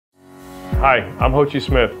Hi, I'm Ho Chi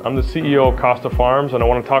Smith. I'm the CEO of Costa Farms, and I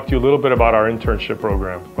want to talk to you a little bit about our internship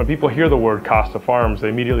program. When people hear the word Costa Farms, they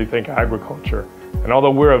immediately think agriculture. And although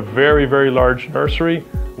we're a very, very large nursery,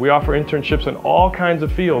 we offer internships in all kinds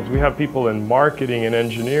of fields. We have people in marketing and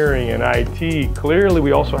engineering and IT. Clearly,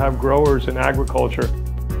 we also have growers in agriculture.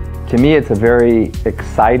 To me, it's a very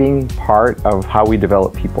exciting part of how we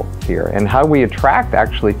develop people here and how we attract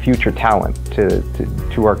actually future talent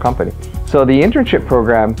to our company. So the internship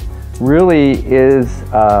program really is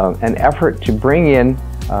an effort to bring in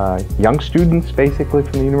young students basically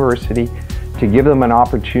from the university to give them an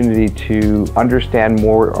opportunity to understand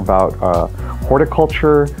more about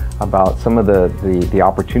horticulture, about some of the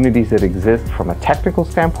opportunities that exist from a technical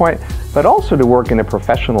standpoint, but also to work in the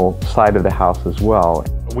professional side of the house as well.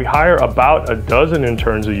 We hire about a dozen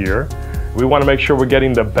interns a year. We want to make sure we're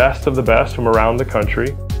getting the best of the best from around the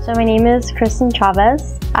country. So my name is Kristen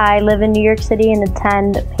Chavez. I live in New York City and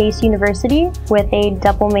attend Pace University with a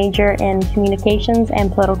double major in communications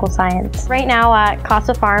and political science. Right now at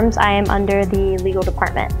Costa Farms, I am under the legal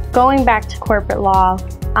department. Going back to corporate law,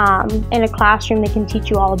 in a classroom they can teach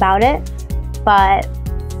you all about it, but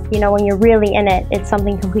when you're really in it, it's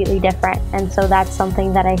something completely different. And so that's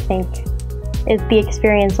something that I think is the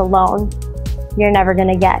experience alone you're never going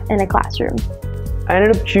to get in a classroom. I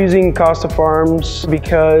ended up choosing Costa Farms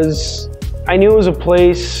because I knew it was a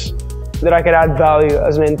place that I could add value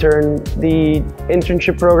as an intern. The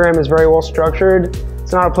internship program is very well structured.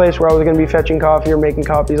 It's not a place where I was going to be fetching coffee or making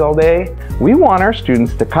copies all day. We want our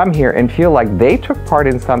students to come here and feel like they took part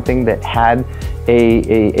in something that had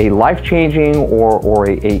a life-changing or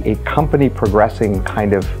a company progressing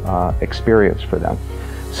kind of experience for them.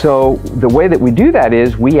 So the way that we do that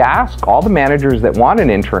is we ask all the managers that want an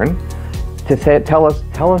intern to tell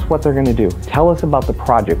us what they're going to do. Tell us about the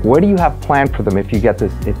project. What do you have planned for them if you get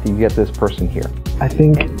this person here? I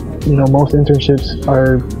think most internships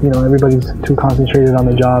are everybody's too concentrated on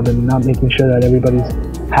the job and not making sure that everybody's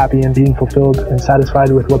happy and being fulfilled and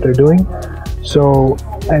satisfied with what they're doing. So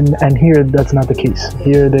and here that's not the case.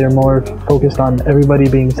 Here they're more focused on everybody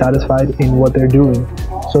being satisfied in what they're doing.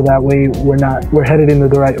 So that way we're headed in the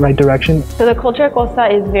right direction. So the culture at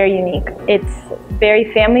Costa is very unique. It's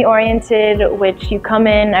very family oriented, which you come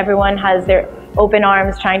in, everyone has their open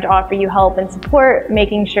arms trying to offer you help and support,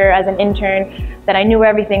 making sure as an intern that I knew where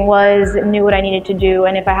everything was, knew what I needed to do,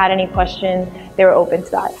 and if I had any questions, they were open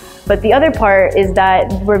to that. But the other part is that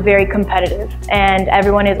we're very competitive and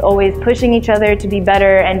everyone is always pushing each other to be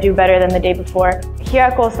better and do better than the day before. Here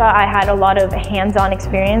at Costa, I had a lot of hands-on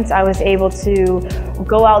experience. I was able to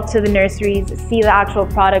go out to the nurseries, see the actual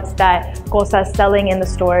products that Costa is selling in the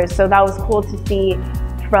stores. So that was cool to see,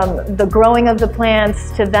 from the growing of the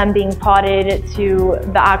plants to them being potted to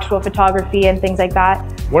the actual photography and things like that.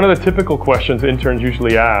 One of the typical questions interns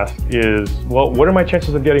usually ask is, well, what are my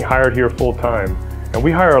chances of getting hired here full-time? And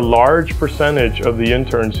we hire a large percentage of the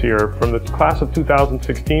interns here. From the class of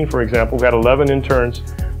 2016, for example, we had 11 interns.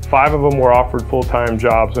 5 of them were offered full-time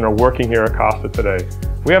jobs and are working here at Costa today.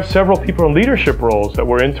 We have several people in leadership roles that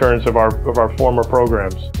were interns of our former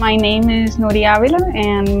programs. My name is Nuri Avila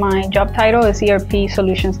and my job title is ERP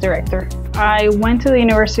Solutions Director. I went to the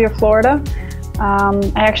University of Florida.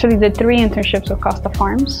 I actually did 3 internships with Costa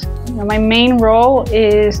Farms. My main role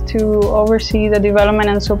is to oversee the development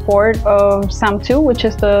and support of SAM2, which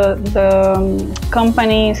is the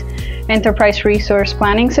company's enterprise resource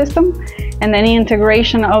planning system, and then the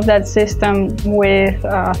integration of that system with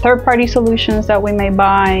third-party solutions that we may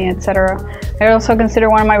buy, etc. I also consider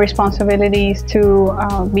one of my responsibilities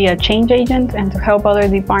to be a change agent and to help other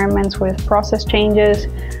departments with process changes,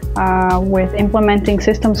 with implementing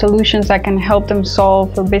system solutions that can help them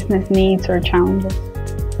solve for business needs or challenges.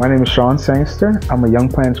 My name is Sean Sangster. I'm a young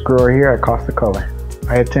plants grower here at Costa Color.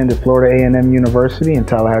 I attended Florida A&M University in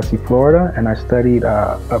Tallahassee, Florida, and I studied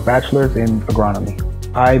a bachelor's in agronomy.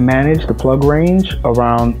 I managed the plug range,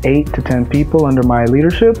 around 8 to 10 people under my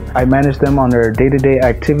leadership. I managed them on their day-to-day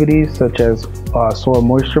activities such as soil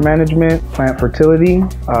moisture management, plant fertility,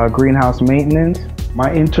 greenhouse maintenance. My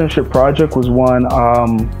internship project was one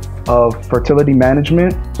of fertility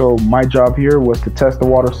management. So my job here was to test the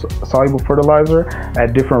water-soluble fertilizer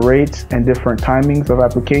at different rates and different timings of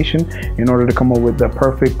application in order to come up with the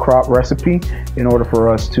perfect crop recipe in order for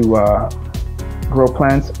us to grow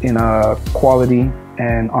plants in a quality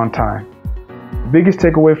and on time. The biggest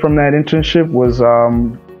takeaway from that internship was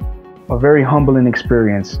a very humbling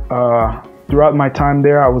experience. Throughout my time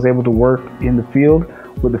there, I was able to work in the field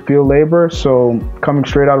with the field labor. So coming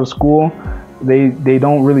straight out of school, they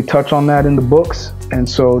don't really touch on that in the books. And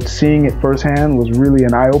so seeing it firsthand was really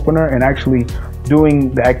an eye-opener, and actually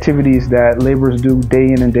doing the activities that laborers do day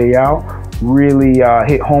in and day out really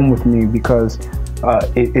hit home with me because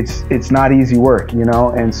it's not easy work, you know,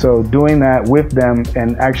 and so doing that with them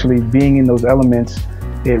and actually being in those elements,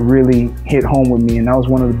 it really hit home with me, and that was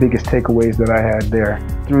one of the biggest takeaways that I had there.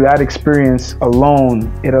 Through that experience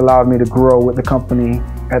alone, it allowed me to grow with the company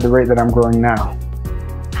at the rate that I'm growing now.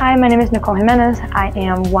 Hi, my name is Nicole Jimenez. I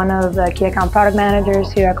am one of the key account product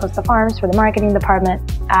managers here at Costa Farms for the marketing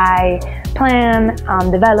department. I plan,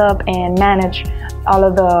 develop, and manage all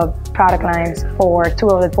of the product lines for 2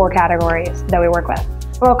 of the 4 categories that we work with.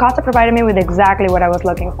 Well, Costa provided me with exactly what I was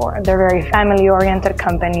looking for. They're a very family-oriented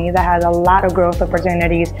company that has a lot of growth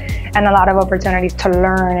opportunities and a lot of opportunities to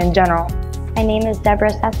learn in general. My name is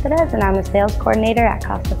Deborah Cespedes, and I'm a sales coordinator at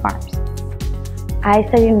Costa Farms. I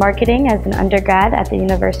studied marketing as an undergrad at the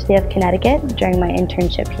University of Connecticut during my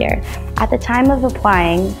internship here. At the time of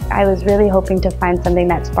applying, I was really hoping to find something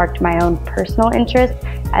that sparked my own personal interest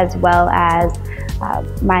as well as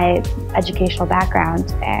my educational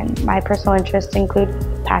background, and my personal interests include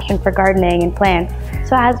passion for gardening and plants.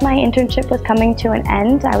 So as my internship was coming to an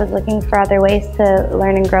end, I was looking for other ways to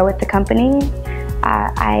learn and grow with the company.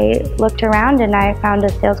 I looked around and I found a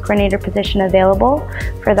sales coordinator position available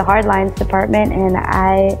for the hard lines department, and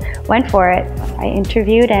I went for it. I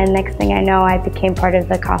interviewed, and next thing I know, I became part of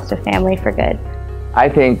the Costa family for good. I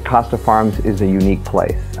think Costa Farms is a unique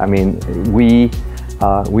place. I mean, we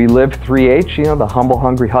live 3H, you know, the humble,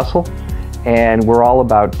 hungry, hustle, and we're all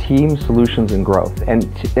about team, solutions, and growth. And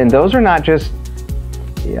those are not just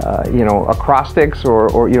you know, acrostics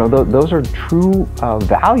or you know, those are true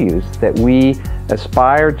values that we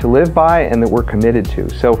aspire to live by and that we're committed to.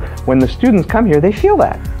 So when the students come here, they feel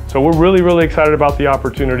that. So we're really, really excited about the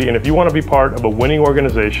opportunity, and if you want to be part of a winning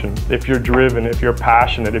organization, if you're driven, if you're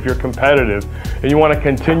passionate, if you're competitive, and you want to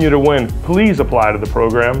continue to win, please apply to the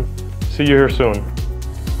program. See you here soon.